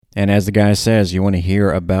And as the guy says, you want to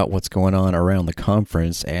hear about what's going on around the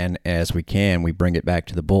conference, and as we can, we bring it back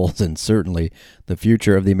to the Bulls, and certainly the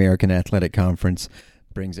future of the American Athletic Conference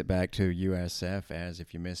brings it back to USF, as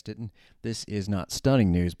if you missed it. And this is not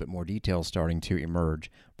stunning news, but more details starting to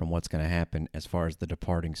emerge from what's going to happen as far as the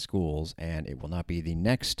departing schools, and it will not be the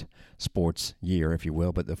next sports year, if you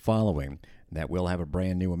will, but the following that will have a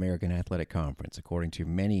brand new American Athletic Conference, according to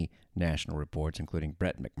many national reports, including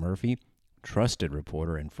Brett McMurphy, trusted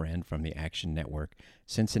reporter and friend from the Action Network.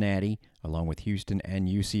 Cincinnati, along with Houston and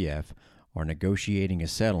UCF, are negotiating a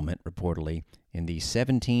settlement, reportedly, in the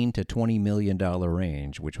 $17 to $20 million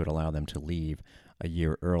range, which would allow them to leave a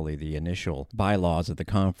year early. The initial bylaws of the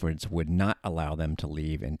conference would not allow them to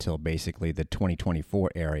leave until basically the 2024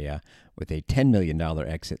 area with a $10 million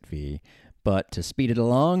exit fee. But to speed it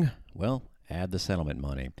along, well, add the settlement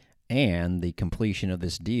money. And the completion of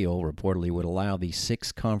this deal reportedly would allow the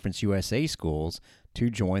 6 Conference USA schools to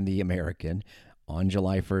join the American on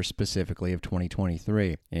July 1st specifically of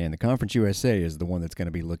 2023. And the Conference USA is the one that's going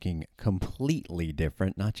to be looking completely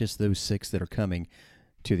different, not just those 6 that are coming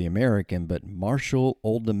to the American, but Marshall,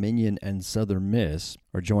 Old Dominion, and Southern Miss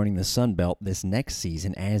are joining the Sun Belt this next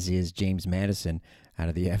season, as is James Madison out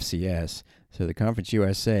of the FCS. So the Conference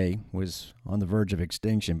USA was on the verge of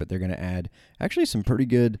extinction, but they're going to add actually some pretty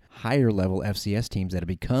good higher-level FCS teams that have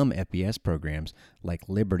become FBS programs, like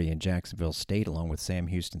Liberty and Jacksonville State, along with Sam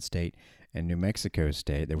Houston State and New Mexico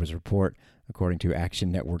State. There was a report, according to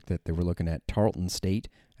Action Network, that they were looking at Tarleton State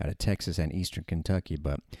out of Texas and Eastern Kentucky.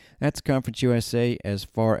 But that's Conference USA as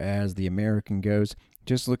far as the American goes.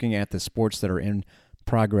 Just looking at the sports that are in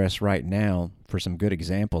progress right now, for some good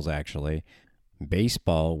examples, actually.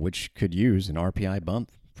 Baseball, which could use an RPI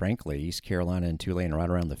bump, frankly. East Carolina and Tulane are right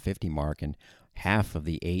around the 50 mark, and half of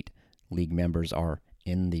the 8 league members are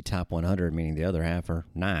in the top 100, meaning the other half are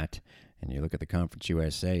not. And you look at the Conference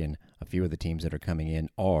USA, and a few of the teams that are coming in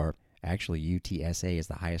are actually UTSA is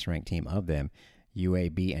the highest-ranked team of them.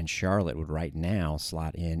 UAB and Charlotte would right now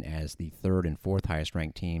slot in as the 3rd and 4th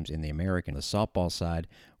highest-ranked teams in the American. The softball side,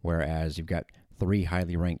 whereas you've got 3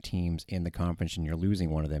 highly ranked teams in the conference, and you're losing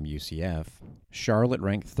one of them, UCF. Charlotte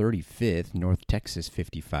ranked 35th, North Texas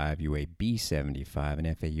 55, UAB 75,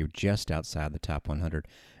 and FAU just outside the top 100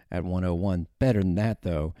 at 101. Better than that,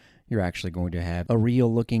 though, you're actually going to have a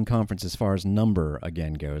real-looking conference as far as number,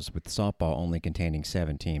 again, goes, with softball only containing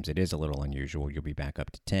 7 teams. It is a little unusual. You'll be back up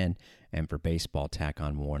to 10, and for baseball, tack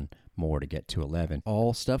on 1 more to get to 11.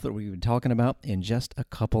 All stuff that we've been talking about in just a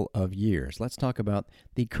couple of years. Let's talk about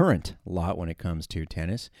the current lot when it comes to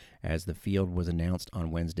tennis. As the field was announced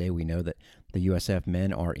on Wednesday, we know that the USF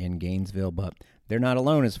men are in Gainesville, but they're not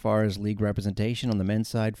alone as far as league representation. On the men's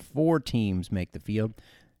side, 4 teams make the field,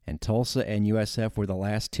 and Tulsa and USF were the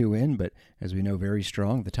last 2 in, but as we know, very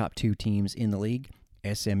strong. The top 2 teams in the league,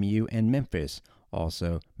 SMU and Memphis,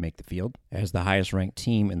 also make the field. As the highest-ranked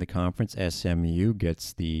team in the conference, SMU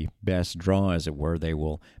gets the best draw, as it were. They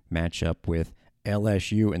will match up with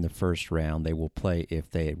LSU in the first round. They will play,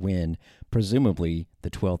 if they win, presumably the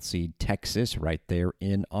 12th seed Texas right there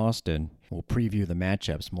in Austin. We'll preview the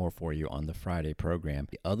matchups more for you on the Friday program.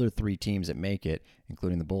 The other 3 teams that make it,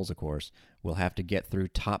 including the Bulls, of course, will have to get through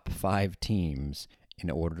top 5 teams in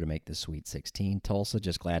order to make the Sweet 16. Tulsa,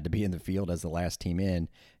 just glad to be in the field as the last team in,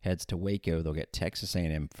 heads to Waco. They'll get Texas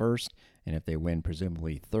A&M first, and if they win,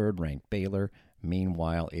 presumably 3rd-ranked Baylor.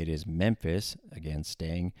 Meanwhile, it is Memphis, again,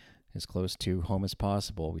 staying as close to home as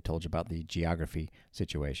possible. We told you about the geography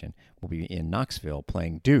situation. We'll be in Knoxville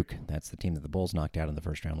playing Duke. That's the team that the Bulls knocked out in the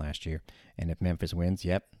first round last year. And if Memphis wins,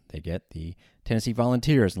 they get the Tennessee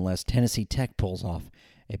Volunteers, unless Tennessee Tech pulls off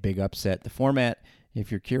a big upset. The format, if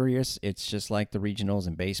you're curious, it's just like the regionals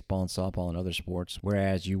in baseball and softball and other sports,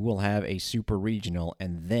 whereas you will have a super regional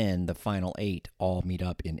and then the final 8 all meet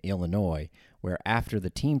up in Illinois, where after the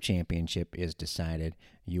team championship is decided,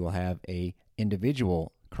 you will have a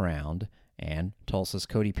individual crowned, and Tulsa's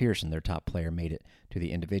Cody Pearson, their top player, made it to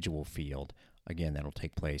the individual field. Again, that'll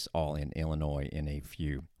take place all in Illinois in a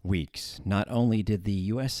few weeks. Not only did the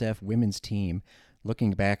USF women's team,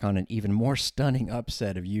 looking back on an even more stunning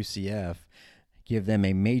upset of UCF, give them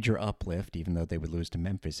a major uplift, even though they would lose to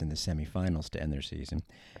Memphis in the semifinals to end their season,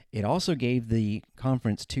 it also gave the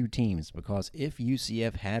conference 2 teams, because if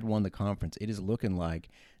UCF had won the conference, it is looking like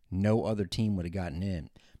no other team would have gotten in.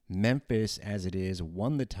 Memphis, as it is,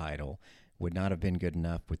 won the title, would not have been good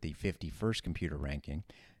enough with the 51st computer ranking.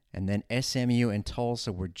 And then SMU and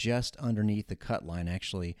Tulsa were just underneath the cut line.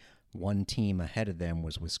 Actually, one team ahead of them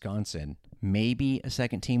was Wisconsin. Maybe a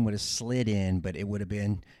second team would have slid in, but it would have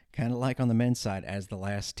been kind of like on the men's side as the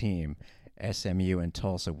last team. SMU and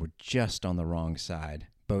Tulsa were just on the wrong side.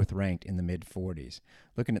 both ranked in the mid-40s.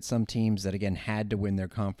 Looking at some teams that, again, had to win their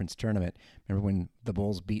conference tournament. Remember when the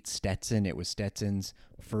Bulls beat Stetson? It was Stetson's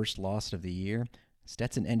first loss of the year.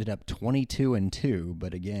 Stetson ended up 22-2,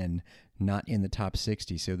 but again, not in the top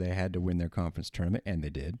 60, so they had to win their conference tournament, and they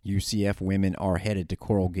did. UCF women are headed to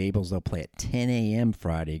Coral Gables. They'll play at 10 a.m.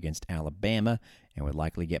 Friday against Alabama and would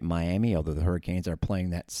likely get Miami, although the Hurricanes are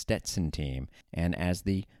playing that Stetson team. And as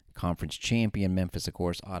the conference champion, Memphis, of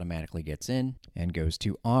course, automatically gets in and goes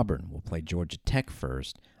to Auburn. We'll play Georgia Tech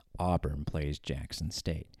first. Auburn plays Jackson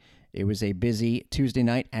State. It was a busy Tuesday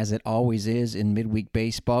night, as it always is in midweek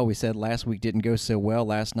baseball. We said last week didn't go so well.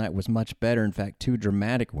 Last night was much better. In fact, 2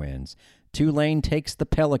 dramatic wins. Tulane takes the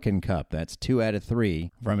Pelican Cup. That's 2 out of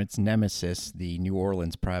 3 from its nemesis, the New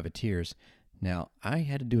Orleans Privateers. Now, I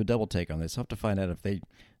had to do a double take on this. I'll have to find out if they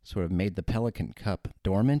sort of made the Pelican Cup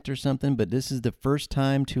dormant or something, but this is the first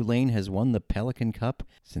time Tulane has won the Pelican Cup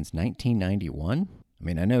since 1991. I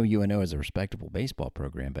mean, I know UNO is a respectable baseball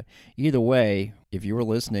program, but either way, if you were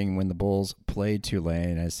listening when the Bulls played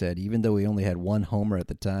Tulane, I said even though he only had 1 homer at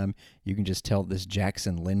the time, you can just tell this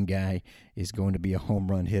Jackson Lynn guy is going to be a home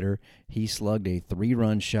run hitter. He slugged a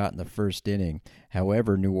 3-run shot in the first inning.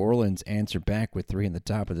 However, New Orleans answered back with 3 in the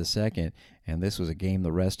top of the second, and this was a game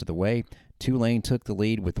the rest of the way. Tulane took the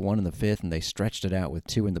lead with 1 in the 5th, and they stretched it out with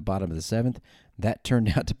 2 in the bottom of the 7th. That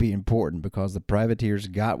turned out to be important because the Privateers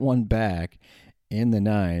got one back. In the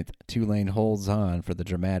 9th, Tulane holds on for the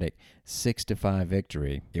dramatic 6-5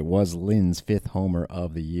 victory. It was Lynn's 5th homer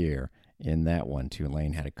of the year. In that one,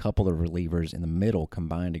 Tulane had a couple of relievers in the middle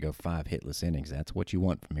combined to go 5 hitless innings. That's what you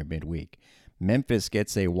want from your midweek. Memphis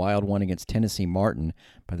gets a wild one against Tennessee Martin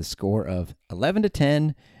by the score of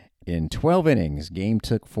 11-10 in 12 innings. Game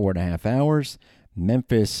took 4.5 hours.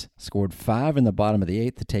 Memphis scored 5 in the bottom of the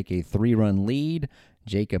 8th to take a 3-run lead.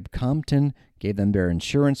 Jacob Compton gave them their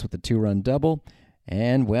insurance with a 2-run double.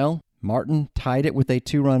 And, well, Martin tied it with a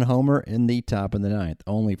 2-run homer in the top of the 9th,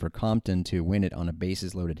 only for Compton to win it on a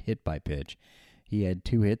bases-loaded hit-by-pitch. He had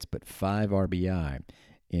 2 hits but 5 RBI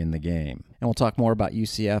in the game. And we'll talk more about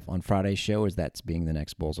UCF on Friday's show, as that's being the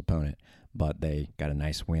next Bulls opponent. But they got a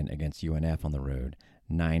nice win against UNF on the road.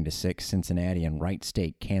 9-6 Cincinnati and Wright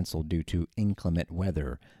State canceled due to inclement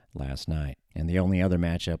weather last night. And the only other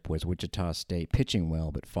matchup was Wichita State pitching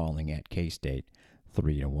well but falling at K-State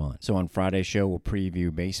 3-1. So on Friday's show, we'll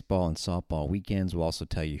preview baseball and softball weekends. We'll also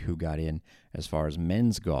tell you who got in as far as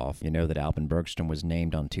men's golf. You know that Alvin Bergstrom was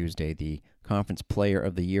named on Tuesday the Conference Player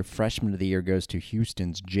of the Year. Freshman of the Year goes to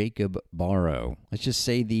Houston's Jacob Barrow. Let's just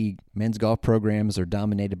say the men's golf programs are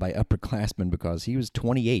dominated by upperclassmen because he was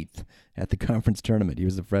 28th at the conference tournament. He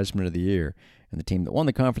was the Freshman of the Year. And the team that won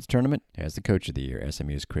the conference tournament has the Coach of the Year,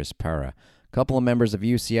 SMU's Chris Parra. A couple of members of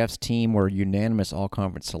UCF's team were unanimous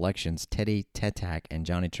all-conference selections, Teddy Tetak and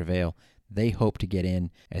Johnny Travail. They hope to get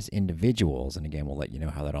in as individuals, and again, we'll let you know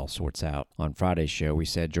how that all sorts out. On Friday's show, we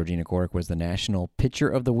said Georgina Corrick was the National Pitcher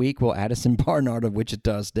of the Week, while Addison Barnard of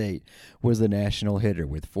Wichita State was the national hitter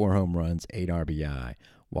with 4 home runs, 8 RBI,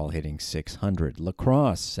 while hitting .600.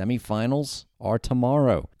 Lacrosse semifinals are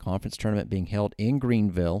tomorrow. Conference tournament being held in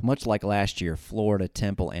Greenville. Much like last year, Florida,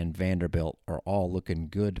 Temple, and Vanderbilt are all looking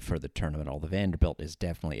good for the tournament, although Vanderbilt is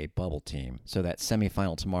definitely a bubble team. So that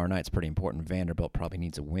semifinal tomorrow night is pretty important. Vanderbilt probably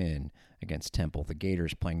needs a win against Temple. The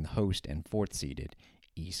Gators playing the host and 4th-seeded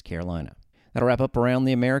East Carolina. That'll wrap up Around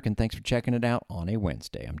the American. Thanks for checking it out on a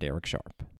Wednesday. I'm Derek Sharp.